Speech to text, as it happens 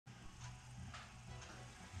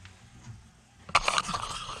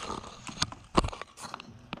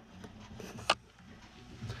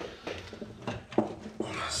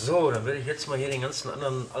So, dann werde ich jetzt mal hier den ganzen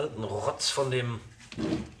anderen alten Rotz von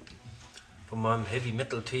meinem Heavy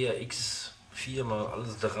Metal TRX4 mal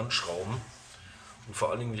alles dran schrauben. Und vor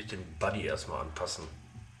allen Dingen will ich den Body erstmal anpassen.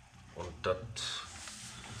 Und das...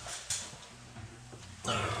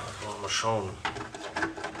 Mal schauen.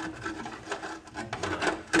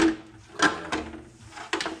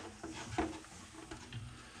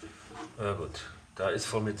 Ja gut, da ist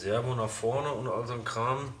voll mit Servo nach vorne und all so ein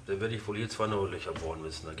Kram. Da werde ich wohl hier 2 neue Löcher bohren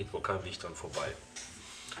müssen. Da geht wohl kein Weg dran vorbei.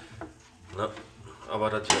 Na, aber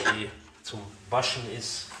das ja eh zum Waschen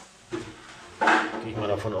ist, gehe ich mal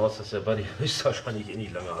davon aus, dass der Body höchstwahrscheinlich eh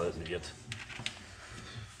nicht lange halten wird.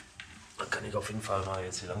 Dann kann ich auf jeden Fall mal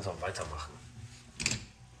jetzt hier langsam weitermachen.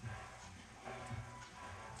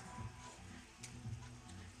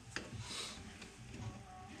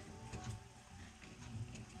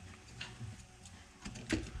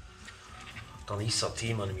 Dann ist das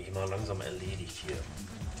Thema nämlich immer langsam erledigt hier.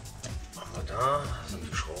 Machen wir da, sind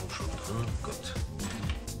die Schrauben schon drin. Gut.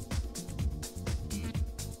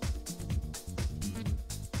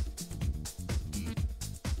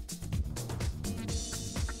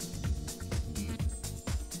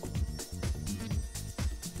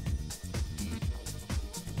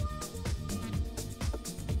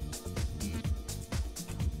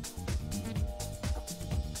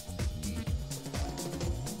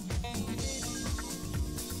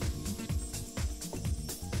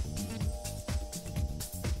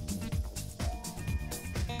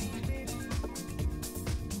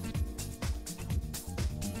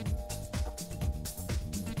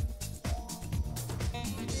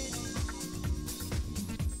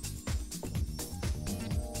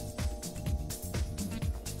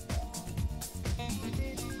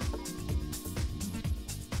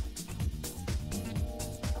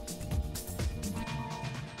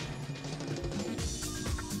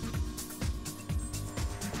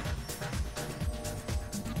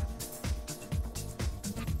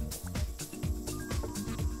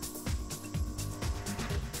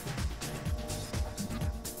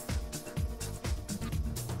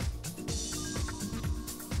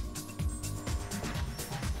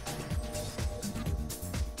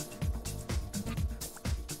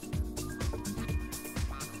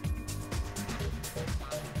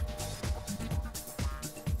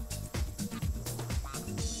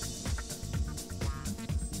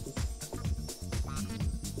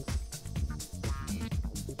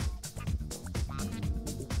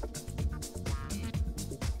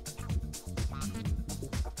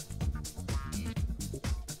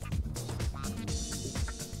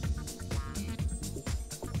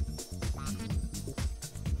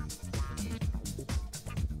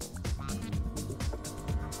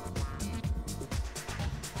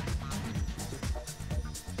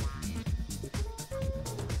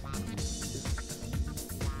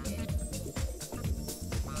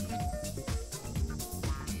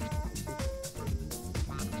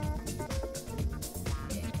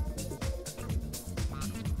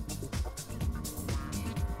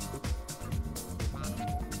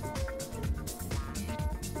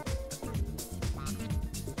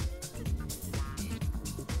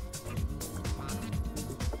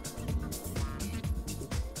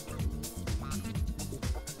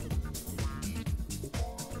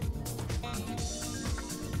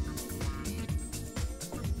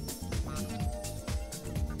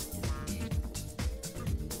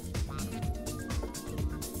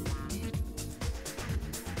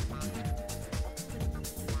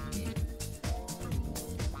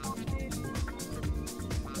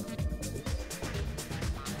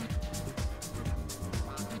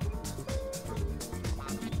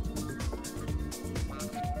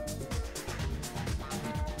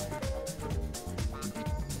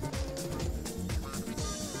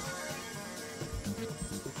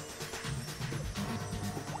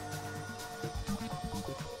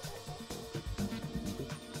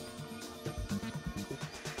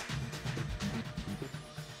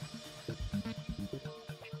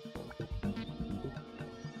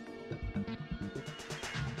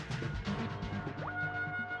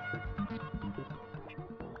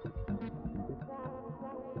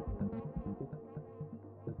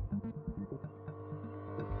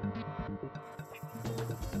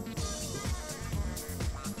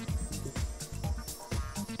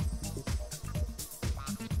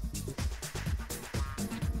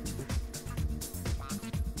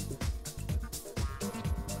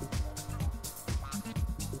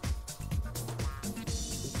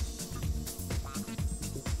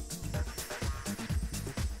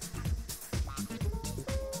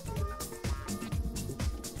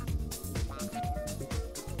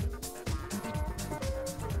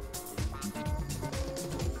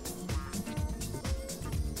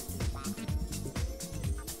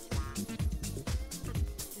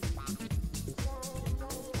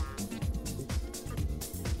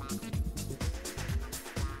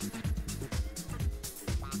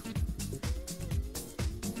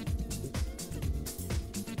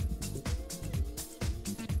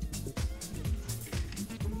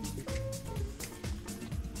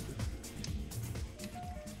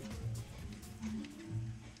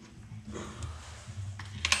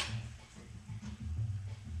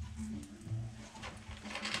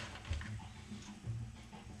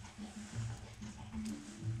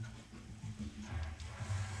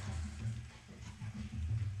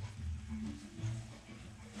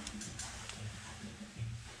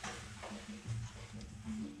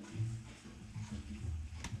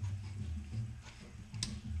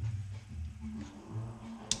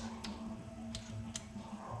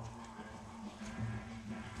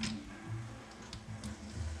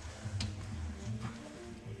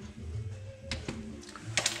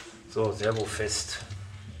 So, Servo fest.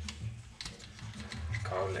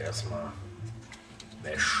 Kabel erstmal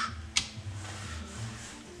Mesh.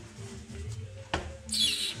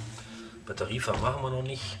 Batteriefach machen wir noch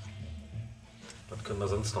nicht. Was können wir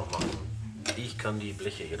sonst noch machen? Ich kann die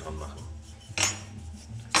Bleche hier dran machen.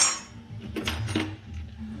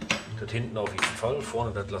 Das hinten auf jeden Fall,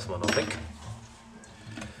 vorne das lassen wir noch weg.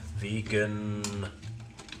 Wegen,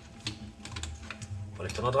 weil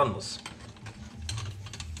ich da noch dran muss.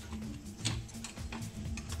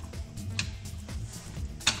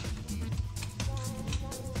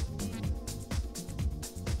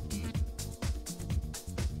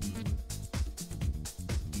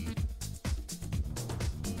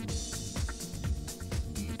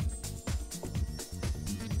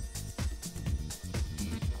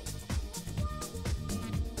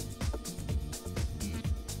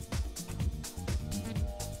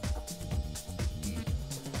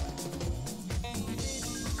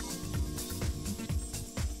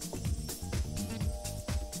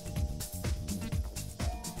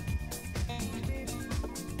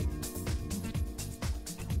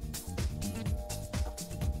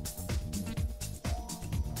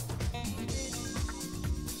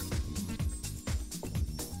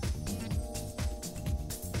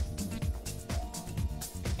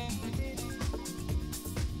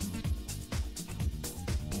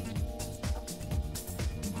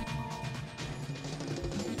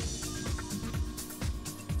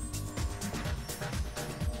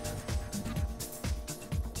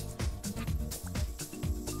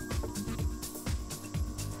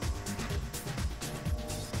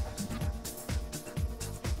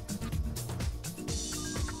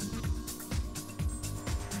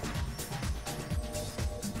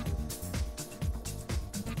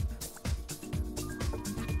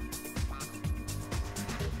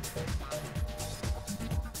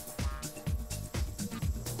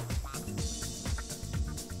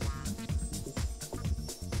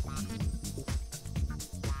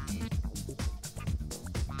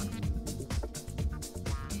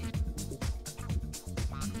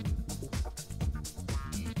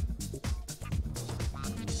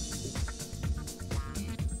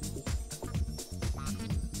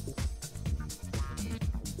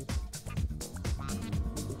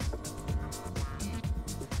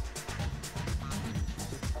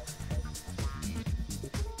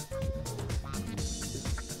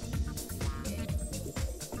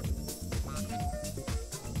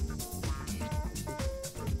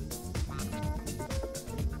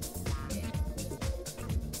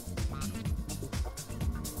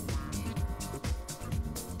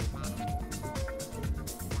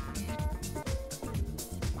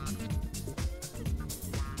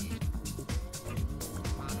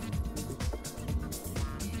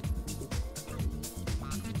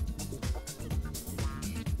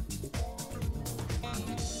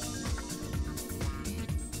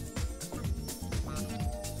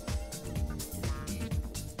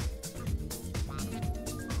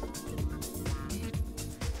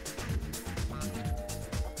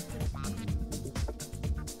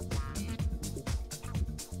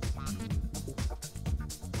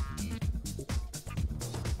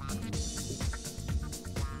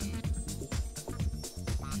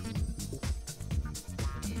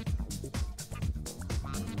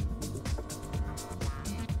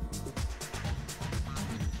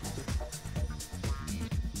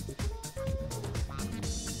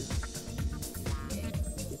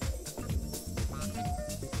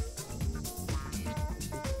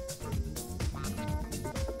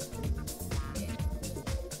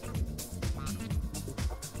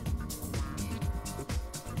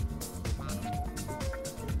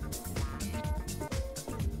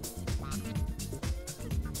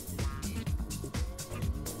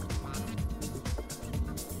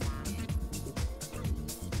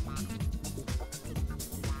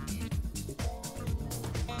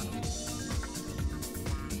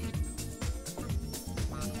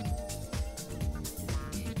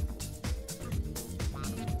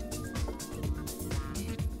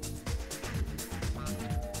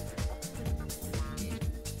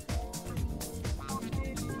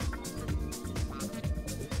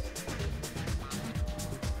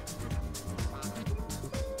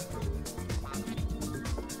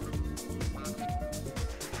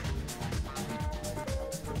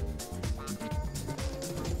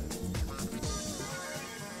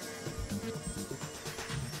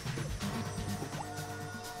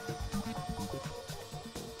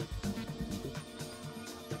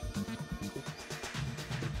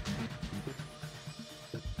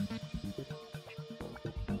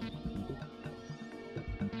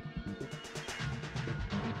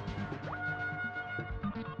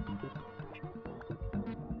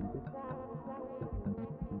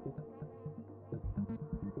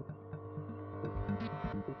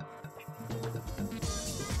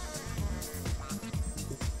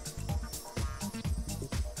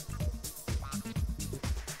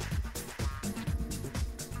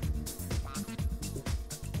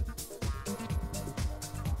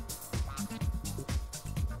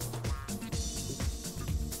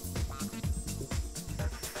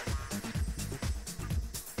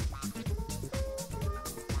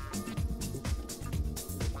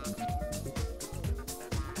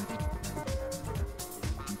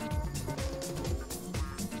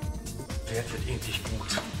 Der wird eigentlich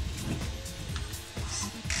gut.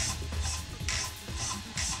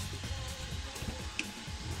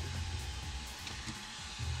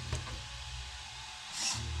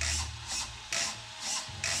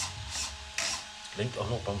 Lenkt auch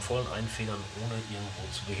noch beim vollen Einfedern, ohne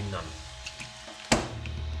irgendwo zu behindern.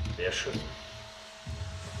 Sehr schön.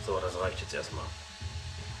 So, das reicht jetzt erstmal.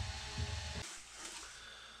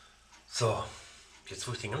 So, jetzt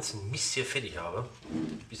wo ich den ganzen Mist hier fertig habe,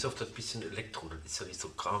 bis auf das bisschen Elektro, das ist ja nicht so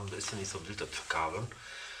Kram, das ist ja nicht so wild, das Verkabeln,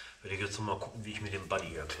 werde ich jetzt noch mal gucken, wie ich mit dem Buddy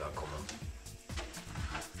hier klarkomme.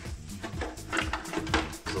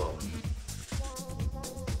 So.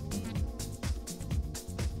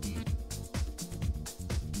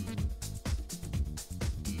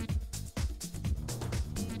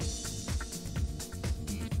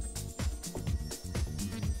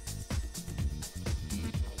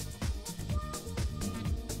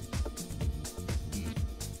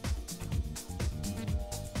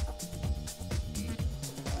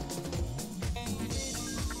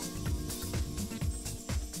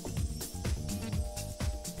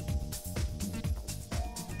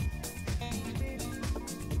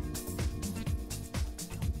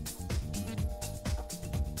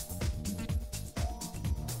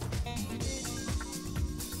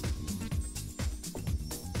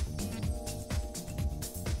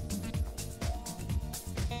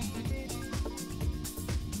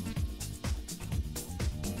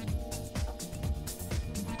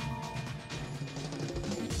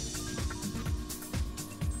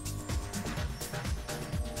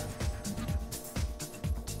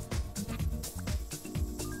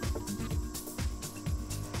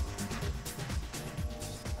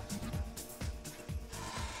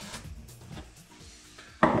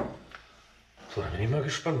 So, dann bin ich mal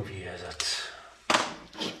gespannt, wie er das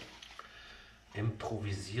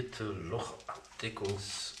improvisierte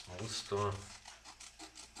Lochabdeckungsmuster,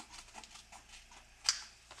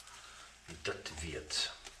 wie das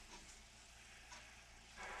wird.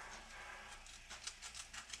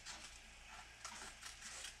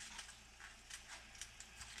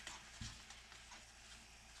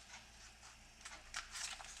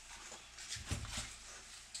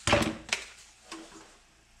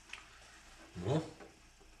 No?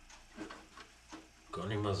 Gar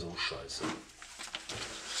nicht mal so scheiße.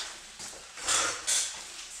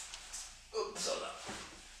 Upsala.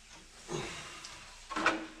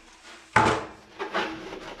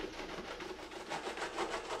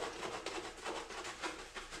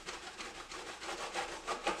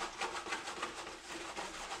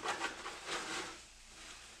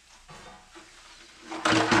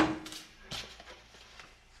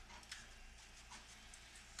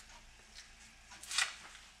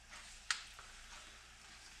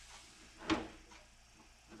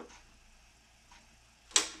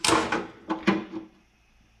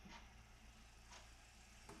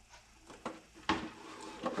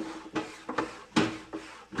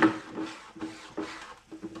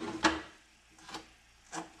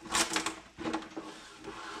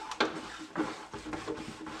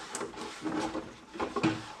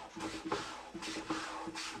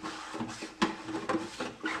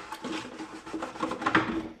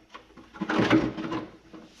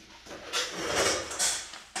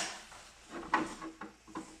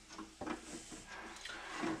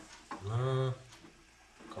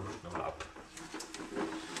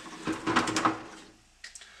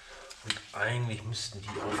 Eigentlich müssten die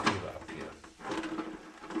Aufkleber ab hier.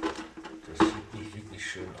 Das sieht nicht wirklich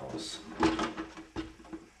schön aus.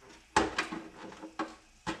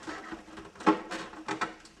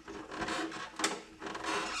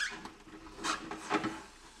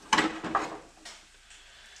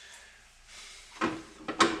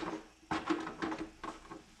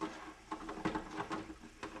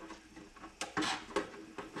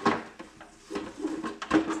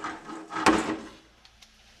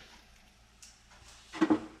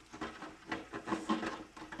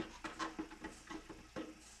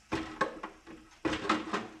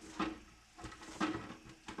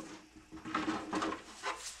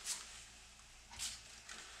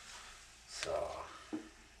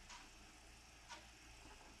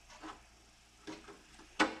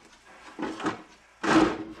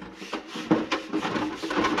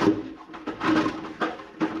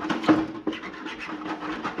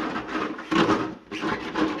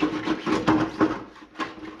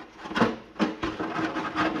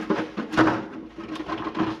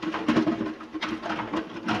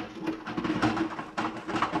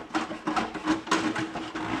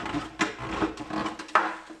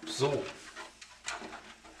 So,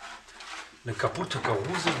 eine kaputte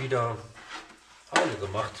Karose wieder heile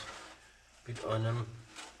gemacht mit einem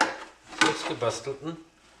sehr selbst gebastelten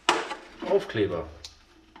Aufkleber.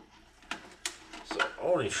 So,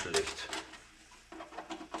 auch nicht schlecht.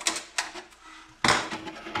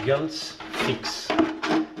 Ganz fix.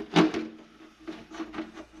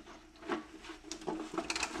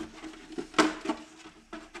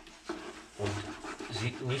 Und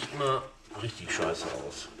sieht nicht mal richtig scheiße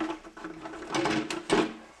aus.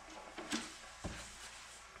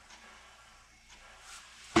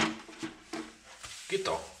 Geht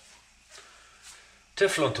doch.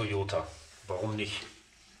 Teflon Toyota. Warum nicht?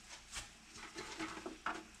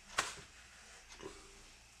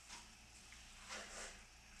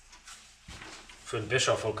 Für einen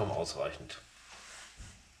Wäscher vollkommen ausreichend.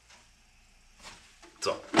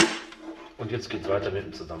 So. Und jetzt geht es weiter mit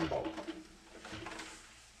dem Zusammenbau.